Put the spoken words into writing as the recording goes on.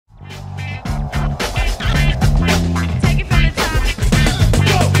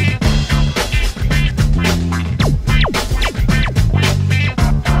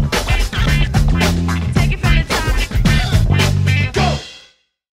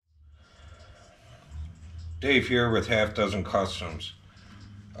Dave here with Half Dozen Customs.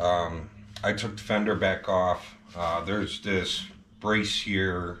 I took the fender back off. There's this brace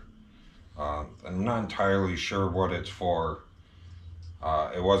here. I'm not entirely sure what it's for.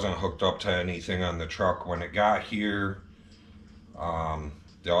 It wasn't hooked up to anything on the truck when it got here.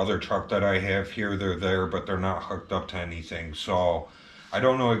 The other truck that I have here, they're there, but they're not hooked up to anything. So I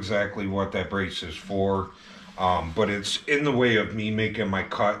don't know exactly what that brace is for. But it's in the way of me making my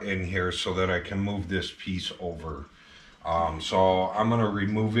cut in here so that I can move this piece over. So I'm going to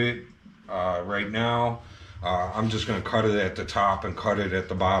remove it right now. I'm just going to cut it at the top and cut it at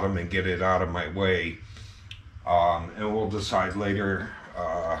the bottom and get it out of my way. And we'll decide later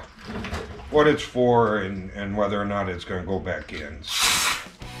what it's for and whether or not it's going to go back in.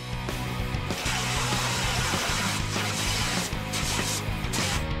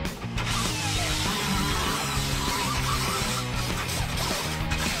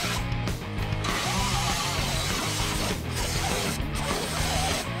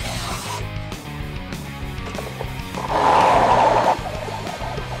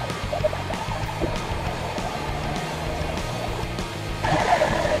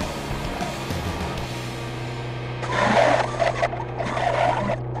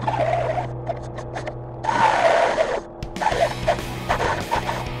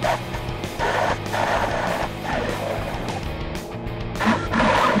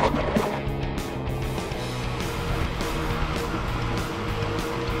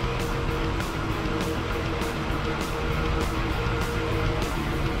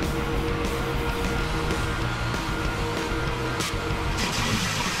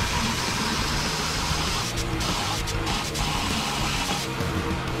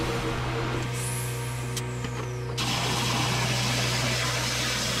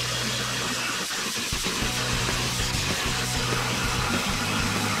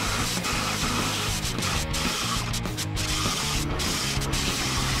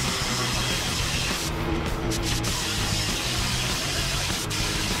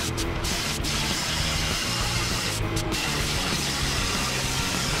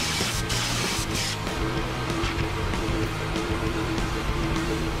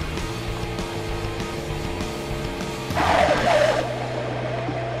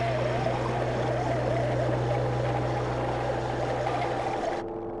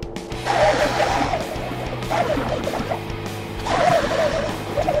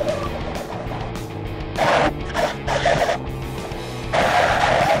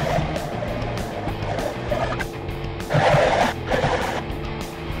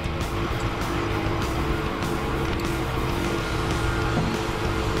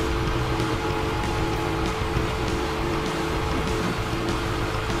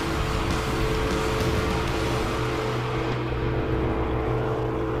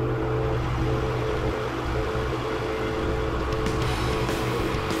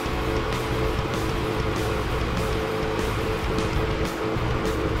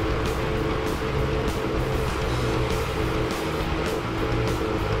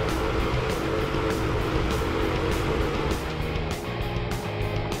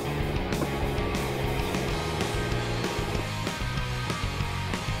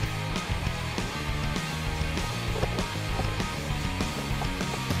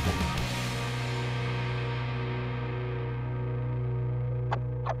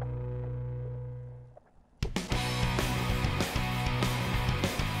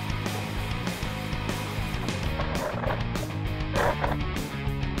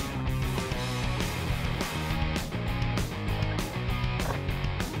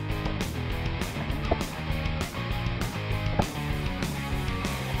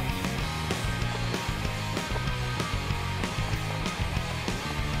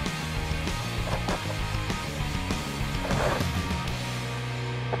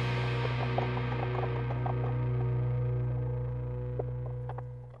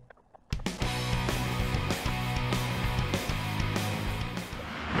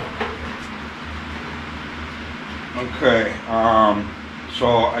 Okay,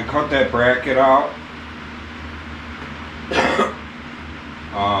 so I cut that bracket out.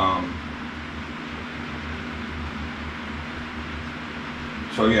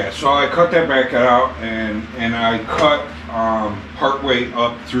 So I cut that bracket out and I cut part way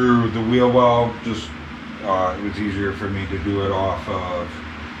up through the wheel well. Just it was easier for me to do it off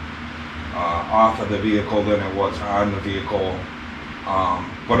of the vehicle than it was on the vehicle.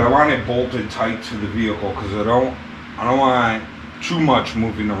 But I want it bolted tight to the vehicle because I don't want too much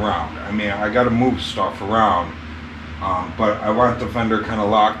moving around. I mean, I got to move stuff around, but I want the fender kind of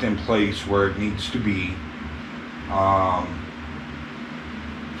locked in place where it needs to be.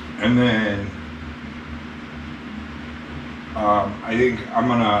 And then I think I'm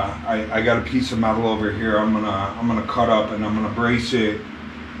gonna. I got a piece of metal over here. I'm gonna cut up and I'm gonna brace it.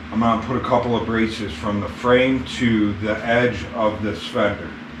 I'm gonna put a couple of braces from the frame to the edge of this fender,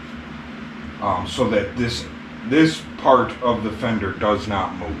 so that this part of the fender does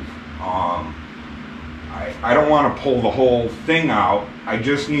not move. I don't want to pull the whole thing out. I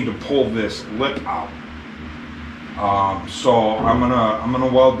just need to pull this lip out. So I'm gonna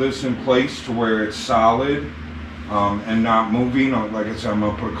weld this in place to where it's solid and not moving. Like I said, I'm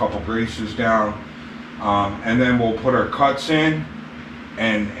gonna put a couple braces down, and then we'll put our cuts in,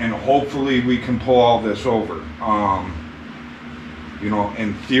 and hopefully we can pull all this over. You know,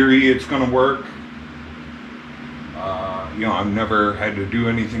 in theory, it's gonna work. You know, I've never had to do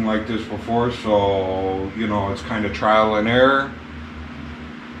anything like this before, so, you know, it's kind of trial and error.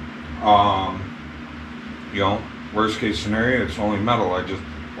 You know, worst case scenario, it's only metal. I just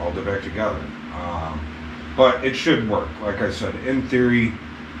weld it back together. But it should work. Like I said, in theory,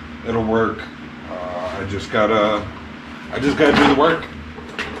 it'll work. I just gotta do the work.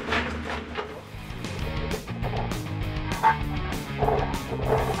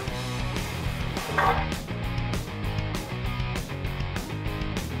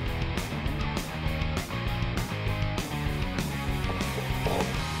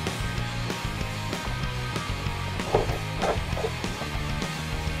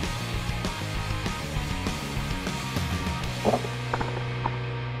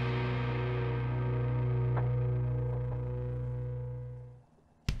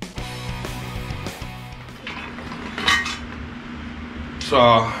 So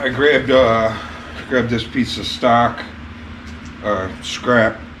I grabbed this piece of stock,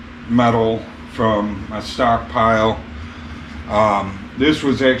 scrap metal from my stockpile. This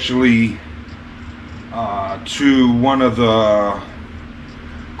was actually to one of the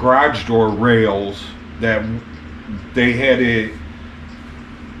garage door rails that they had it,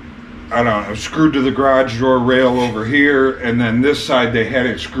 I don't know, screwed to the garage door rail over here, and then this side they had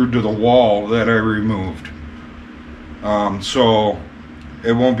it screwed to the wall that I removed. So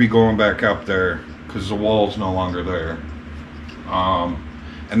it won't be going back up there because the wall's no longer there.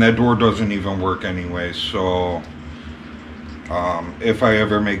 And that door doesn't even work anyway, so if I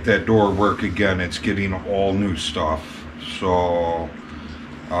ever make that door work again, it's getting all new stuff. So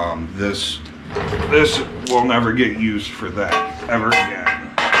this will never get used for that ever again.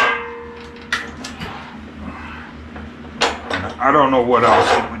 And I don't know what else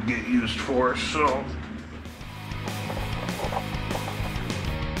it would get used for, so.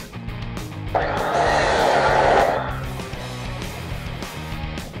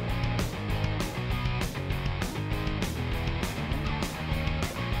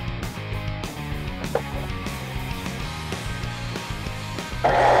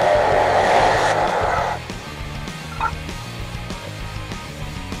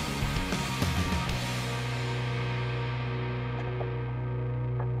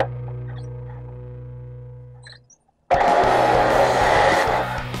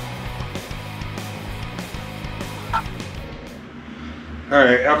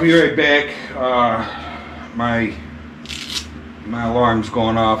 Alright, I'll be right back. My alarm's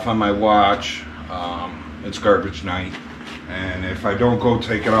going off on my watch. It's garbage night. And if I don't go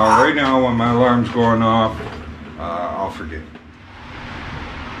take it out right now when my alarm's going off, I'll forget.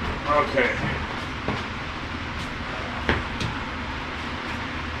 Okay.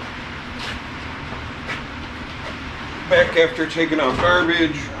 Back after taking out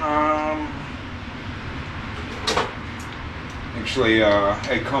garbage. Actually,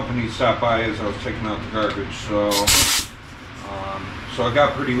 a company stopped by as I was taking out the garbage, so so I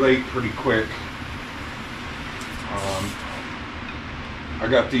got pretty late pretty quick. I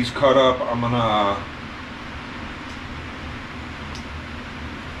got these cut up. I'm gonna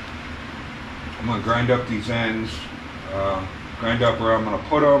grind up these ends, grind up where I'm gonna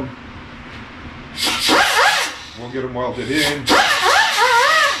put them. We'll get them welded in, and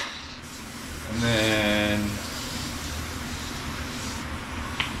then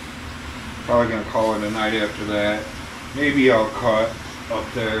probably gonna call it a night after that. Maybe I'll cut up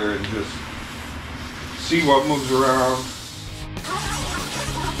there and just see what moves around.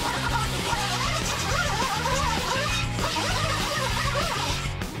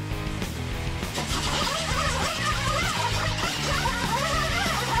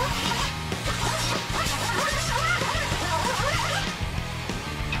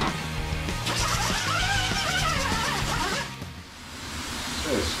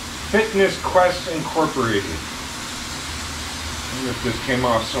 Fitness Quest Incorporated. I wonder if this came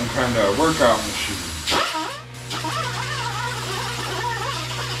off some kind of workout machine.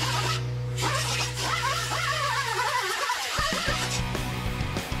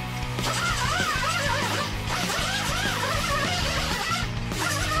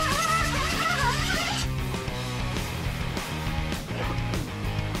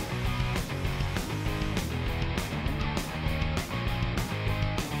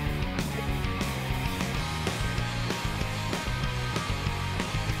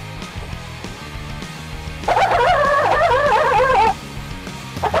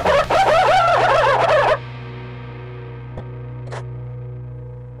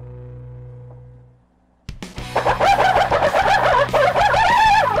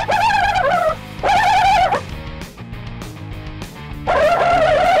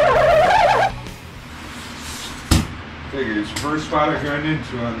 figured it's the first spot I got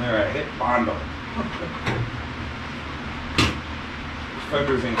into on there. I hit Bondo.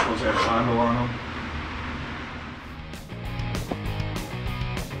 Fenders ain't supposed to have Bondo on them.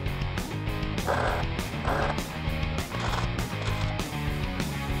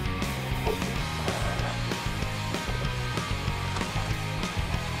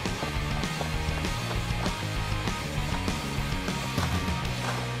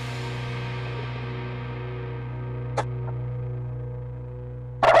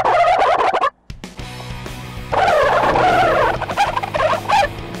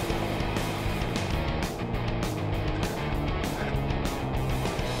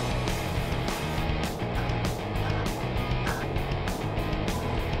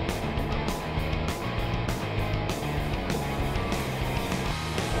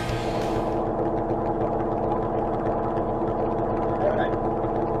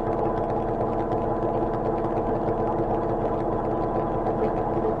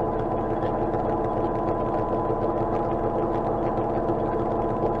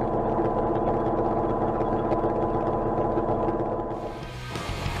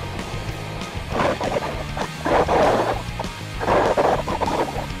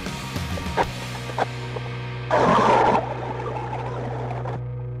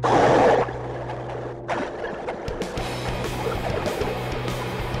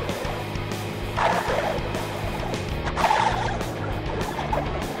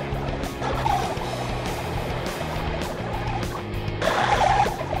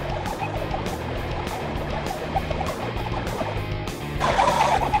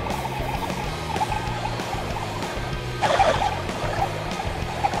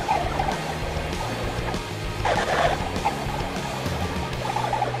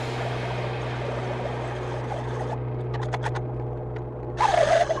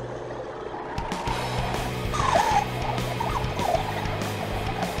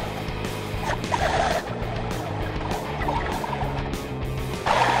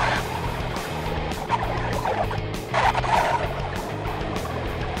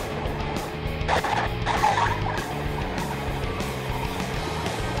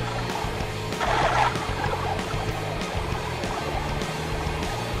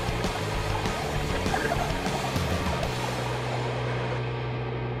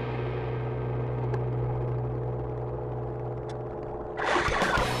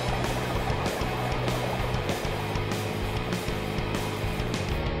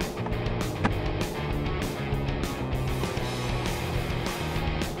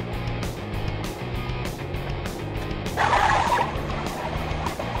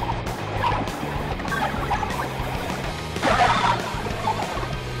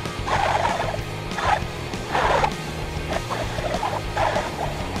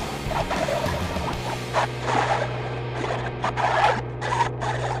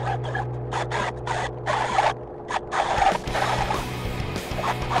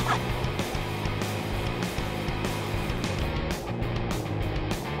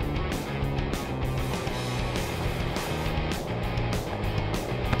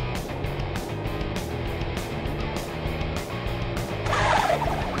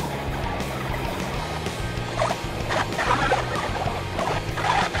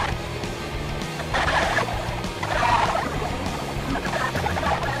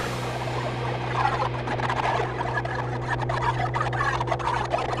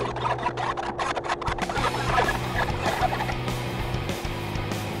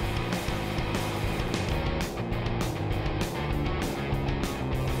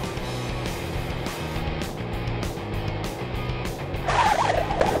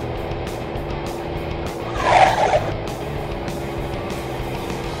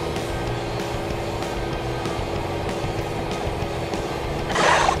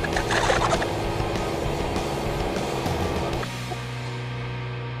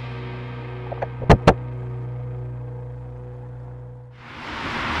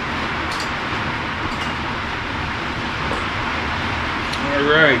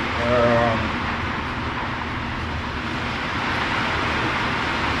 Alright,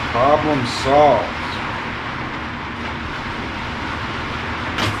 problem solved.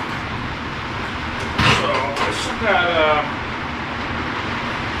 So, I still got,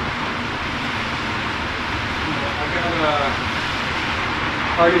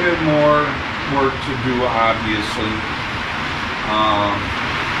 quite a bit more work to do, obviously.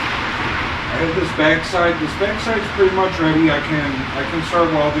 I have this backside. This backside's pretty much ready. I can start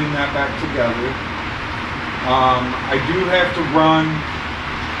welding that back together. I do have to run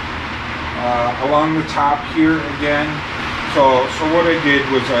along the top here again. So what I did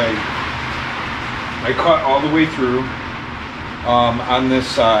was I cut all the way through, on this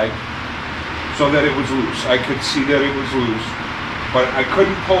side so that it was loose. I could see that it was loose, but I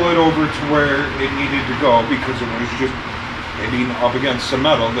couldn't pull it over to where it needed to go because it was just hitting up against the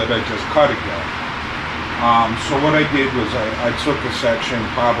metal that I just cut again. So what I did was I took a section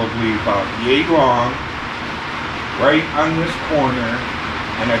probably about yay long, right on this corner,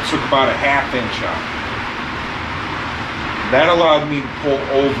 and I took about a 1/2 inch out. That allowed me to pull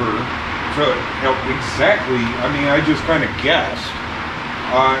over to exactly, I mean, I just kind of guessed,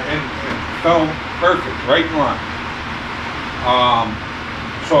 and it fell perfect, right in line.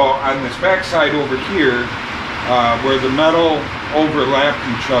 So on this back side over here, where the metal overlapped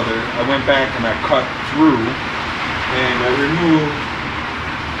each other, I went back and I cut through and I removed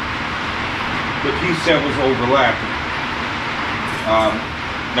the piece that was overlapping.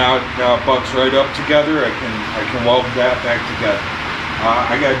 Now it butts right up together. I can weld that back together.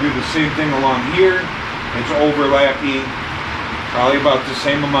 I got to do the same thing along here. It's overlapping, probably about the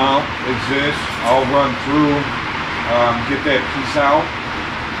same amount as this. I'll run through, get that piece out.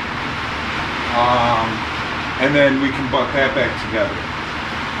 And then we can butt that back together.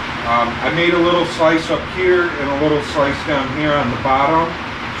 I made a little slice up here and a little slice down here on the bottom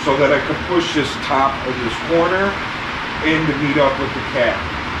so that I could push this top of this corner in to meet up with the cap,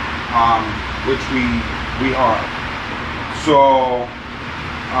 which we are. So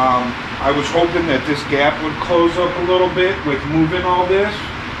I was hoping that this gap would close up a little bit with moving all this.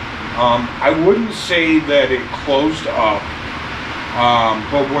 I wouldn't say that it closed up,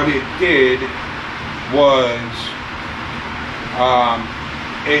 but what it did was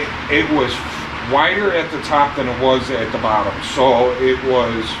it was wider at the top than it was at the bottom, so it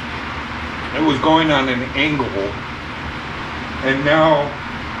was going on an angle, and now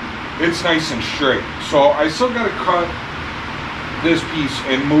it's nice and straight. So I still got to cut this piece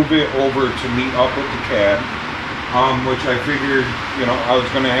and move it over to meet up with the cab, which I figured, you know, I was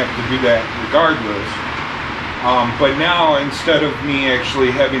going to have to do that regardless. But now, instead of me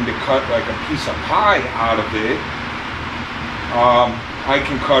actually having to cut like a piece of pie out of it, I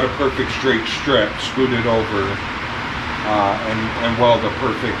can cut a perfect straight strip, scoot it over, and weld a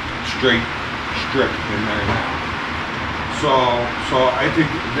perfect straight strip in there now. So I think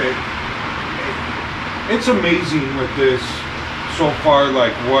that it's amazing with this so far,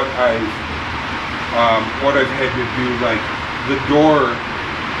 like what I've had to do, like the door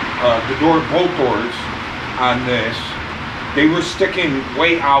bolt doors on this, they were sticking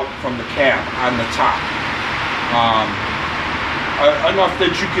way out from the cab on the top, enough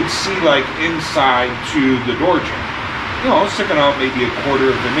that you could see like inside to the door jamb, you know, sticking out maybe 1/4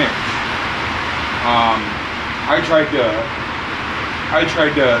 of an inch. I tried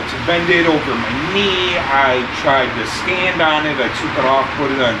to bend it over my knee. I tried to stand on it. I took it off, put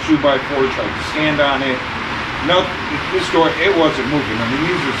it on 2x4, tried to stand on it. No, this door, it wasn't moving. I mean,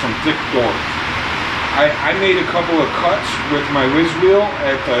 these are some thick doors. I made a couple of cuts with my whiz wheel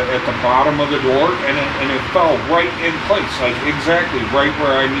at the bottom of the door, and it fell right in place, like exactly right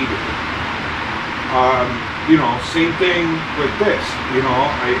where I needed it. You know, same thing with this. You know,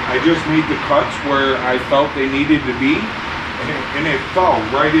 I just made the cuts where I felt they needed to be, and it fell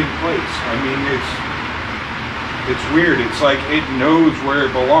right in place. I mean, it's weird. It's like it knows where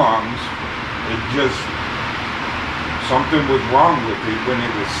it belongs. It just, something was wrong with it when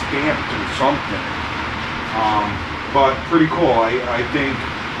it was stamped or something. But pretty cool. I think,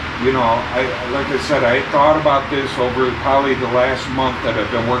 you know, like I said, I thought about this over probably the last month that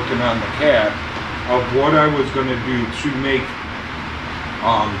I've been working on the cab, of what I was going to do to make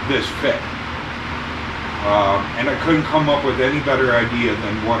this fit. And I couldn't come up with any better idea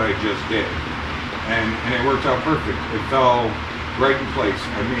than what I just did. And it worked out perfect. It fell right in place.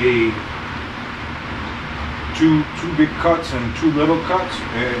 I made two big cuts and 2 little cuts,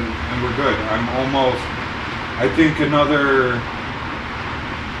 and we're good. I'm almost, I think another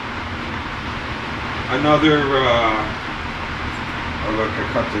oh look, I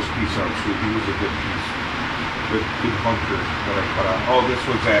cut this piece out too. He was a good piece. Good bunker that I cut out. Oh, this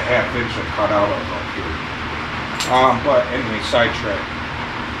was a 1/2 inch I cut out of up here. But anyway, sidetrack.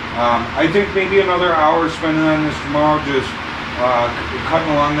 I think maybe another hour spending on this tomorrow, just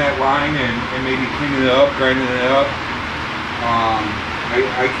cutting along that line and maybe cleaning it up, grinding it up.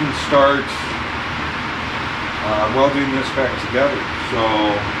 I can start welding this back together. So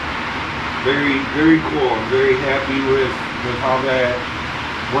very, very cool. I'm very happy with how that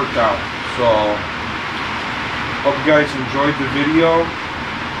worked out. So hope you guys enjoyed the video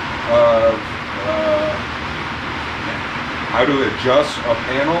of how to adjust a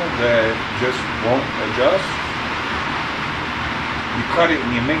panel that just won't adjust. You cut it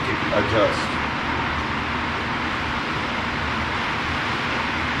and you make it adjust.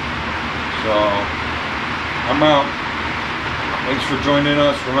 So I'm out. Thanks for joining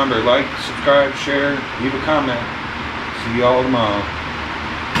us. Remember, like, subscribe, share, leave a comment. See y'all tomorrow.